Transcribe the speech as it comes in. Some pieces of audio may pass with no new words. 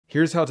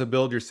Here's how to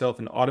build yourself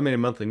an automated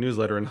monthly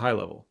newsletter in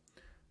HighLevel.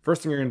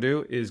 First thing you're going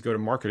to do is go to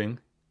marketing,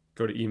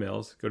 go to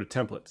emails, go to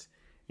templates,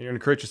 and you're going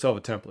to create yourself a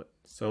template.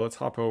 So let's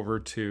hop over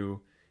to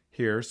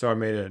here. So I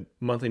made a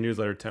monthly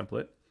newsletter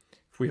template.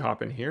 If we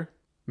hop in here,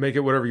 make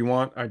it whatever you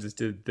want. I just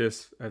did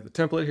this as a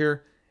template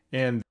here.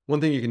 And one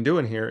thing you can do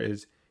in here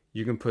is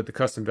you can put the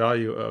custom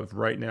value of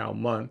right now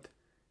month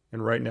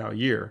and right now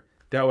year.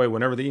 That way,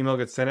 whenever the email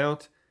gets sent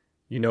out,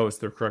 you know it's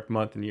the correct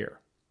month and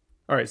year.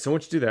 All right, so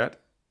once you do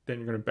that, then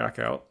you're going to back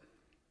out.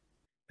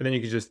 And then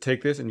you can just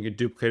take this and you can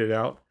duplicate it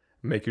out,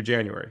 make your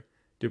January,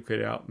 duplicate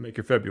it out, make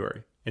your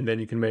February, and then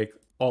you can make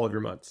all of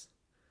your months.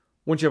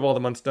 Once you have all the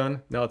months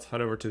done, now let's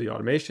head over to the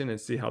automation and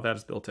see how that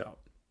is built out.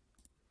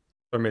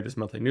 So I made this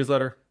monthly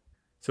newsletter.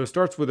 So it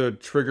starts with a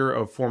trigger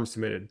of form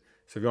submitted.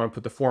 So if you want to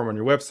put the form on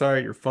your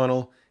website, your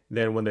funnel,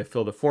 then when they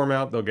fill the form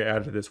out, they'll get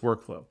added to this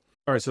workflow.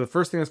 All right, so the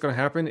first thing that's going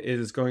to happen is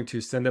it's going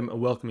to send them a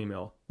welcome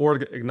email or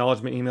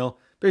acknowledgement email.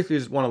 Basically, you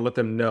just want to let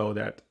them know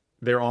that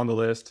they're on the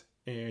list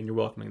and you're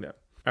welcoming them.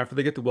 After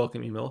they get the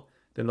welcome email,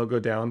 then they'll go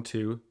down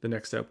to the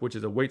next step, which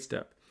is a wait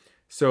step.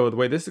 So the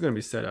way this is going to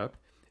be set up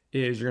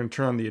is you're going to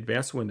turn on the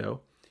advanced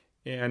window.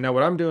 And now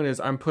what I'm doing is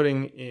I'm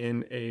putting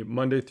in a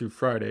Monday through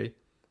Friday.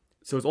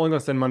 So it's only going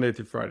to send Monday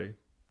through Friday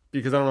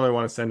because I don't really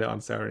want to send it on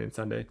Saturday and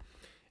Sunday.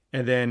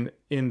 And then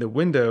in the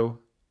window,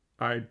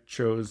 I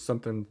chose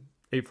something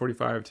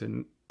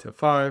 8:45 to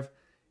 5.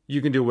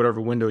 You can do whatever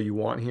window you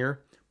want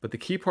here. But the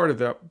key part of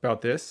that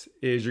about this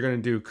is you're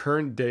going to do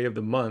current day of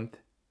the month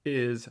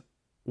is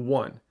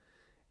 1.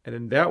 And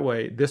then that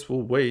way, this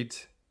will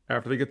wait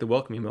after they get the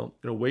welcome email.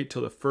 It'll wait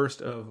till the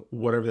first of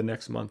whatever the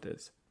next month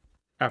is.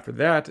 After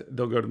that,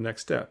 they'll go to the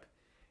next step.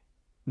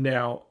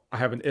 Now, I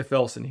have an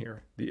if-else in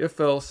here. The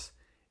if-else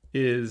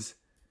is,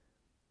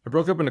 I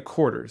broke up into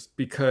quarters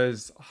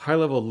because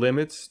HighLevel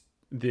limits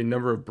the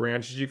number of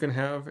branches you can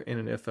have in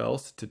an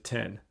if-else to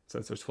 10.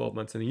 Since there's 12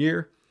 months in a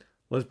year,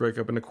 let's break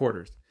up into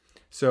quarters.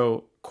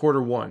 So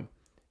quarter 1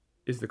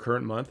 is the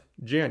current month,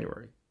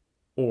 January,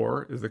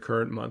 or is the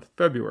current month,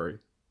 February,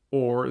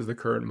 or is the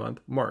current month,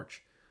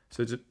 March.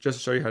 So just to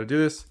show you how to do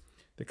this,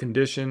 the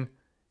condition,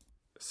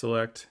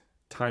 select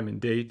time and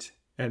date,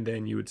 and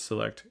then you would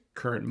select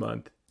current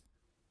month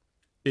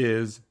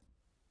is,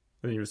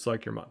 and then you would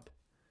select your month.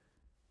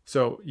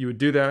 So you would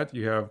do that.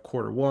 You have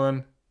quarter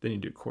 1, then you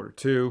do quarter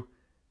 2,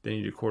 then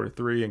you do quarter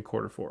 3 and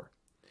quarter 4.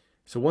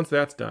 So once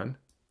that's done,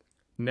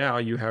 now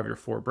you have your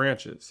 4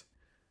 branches.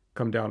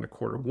 Come down to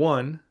quarter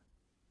 1.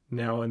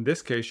 Now in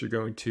this case, you're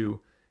going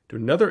to do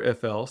another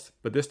if else,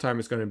 but this time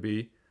it's going to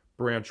be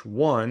branch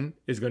 1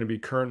 is going to be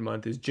current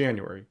month is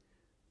January.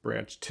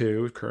 Branch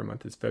 2, current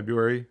month is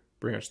February.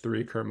 Branch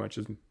 3, current month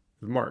is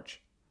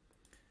March.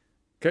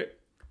 Okay,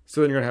 so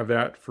then you're going to have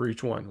that for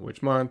each one,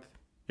 which month,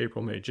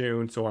 April, May,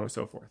 June, so on and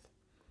so forth.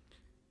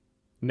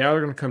 Now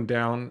they're going to come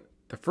down.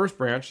 The first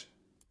branch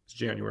is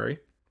January.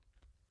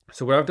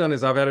 So what I've done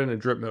is I've added a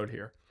drip mode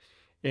here.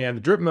 And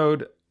the drip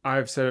mode,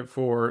 I've set it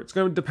for, it's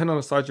going to depend on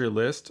the size of your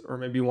list, or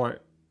maybe you might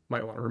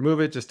want to remove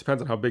it. Just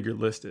depends on how big your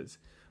list is.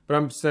 But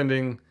I'm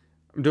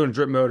doing a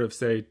drip mode of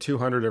say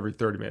 200 every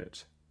 30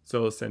 minutes. So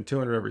it'll send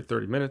 200 every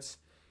 30 minutes.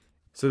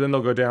 So then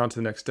they'll go down to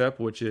the next step,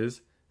 which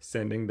is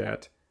sending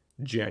that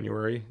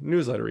January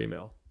newsletter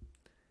email.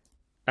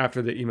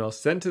 After the email is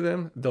sent to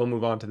them, they'll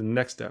move on to the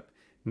next step.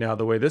 Now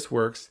the way this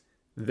works,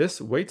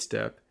 this wait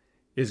step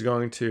is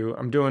going to,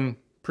 I'm doing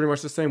pretty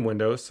much the same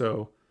window.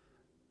 So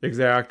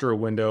exact or a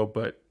window,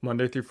 but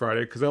Monday through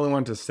Friday, because I only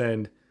wanted to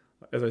send,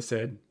 as I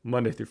said,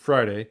 Monday through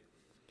Friday.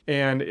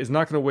 And it's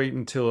not going to wait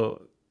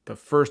until the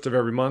first of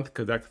every month,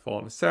 because that could fall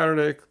on a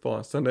Saturday, could fall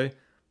on a Sunday,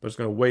 but it's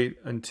going to wait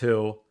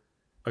until,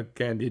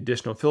 again, the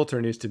additional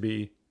filter needs to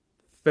be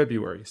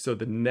February, so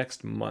the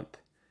next month.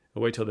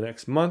 It'll wait till the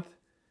next month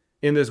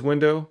in this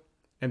window,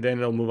 and then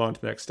it'll move on to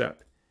the next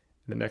step.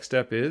 And the next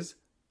step is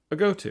a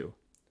go-to.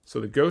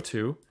 So the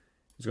go-to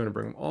is going to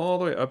bring them all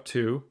the way up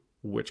to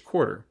which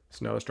quarter.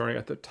 So now they're starting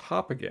at the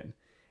top again.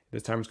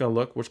 This time it's going to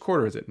look, which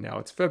quarter is it? Now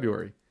it's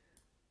February.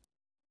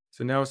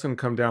 So now it's going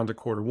to come down to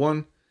quarter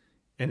 1.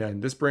 And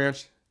then this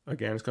branch,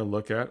 again, it's going to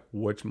look at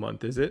which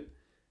month is it.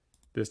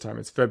 This time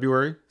it's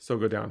February. So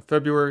go down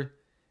February.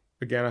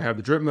 Again, I have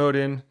the drip mode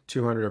in,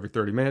 200 every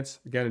 30 minutes.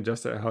 Again,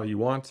 adjust that how you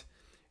want.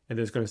 And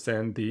then it's going to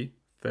send the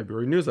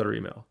February newsletter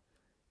email.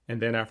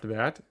 And then after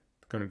that,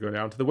 I'm going to go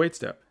down to the wait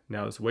step.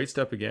 Now this wait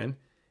step again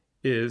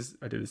is,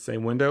 I did the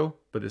same window,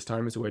 but this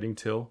time it's waiting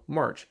till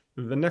March,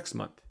 the next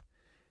month.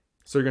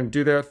 So you're going to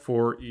do that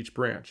for each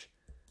branch.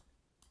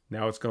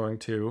 Now it's going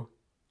to,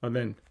 and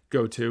then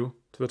go to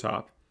the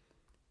top.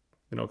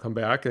 Then I'll come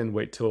back and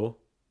wait till,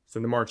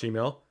 send the March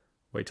email,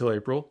 wait till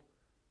April,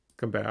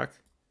 come back.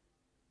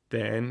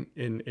 Then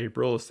in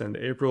April, send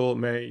April,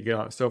 May, you get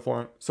on, so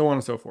on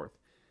and so forth.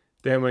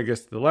 Then when it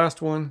gets to the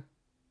last one,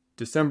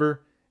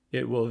 December,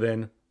 it will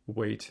then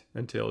wait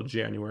until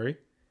January,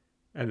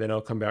 and then I'll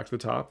come back to the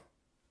top,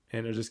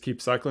 and it'll just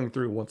keep cycling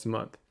through once a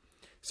month.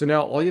 So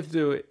now all you have to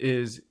do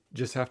is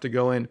just have to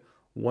go in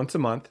once a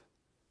month,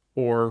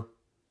 or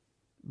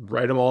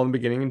write them all in the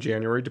beginning in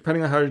January,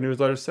 depending on how your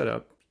newsletter is set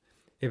up.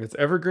 If it's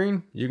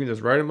evergreen, you can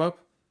just write them up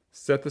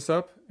set this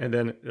up, and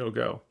then it'll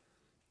go.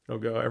 It'll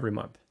go every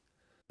month.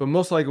 But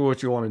most likely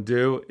what you want to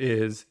do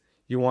is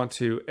you want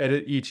to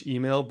edit each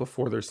email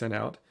before they're sent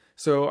out.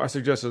 So I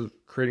suggest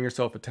creating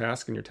yourself a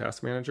task in your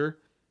task manager,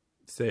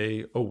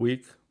 say a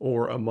week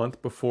or a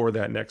month before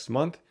that next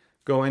month.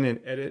 Go in and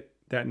edit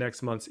that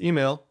next month's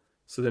email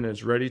so then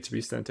it's ready to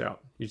be sent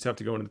out. You just have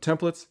to go into the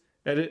templates,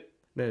 edit,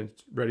 then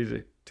it's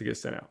ready to get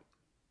sent out.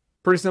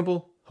 Pretty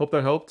simple. Hope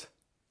that helped,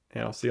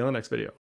 and I'll see you on the next video.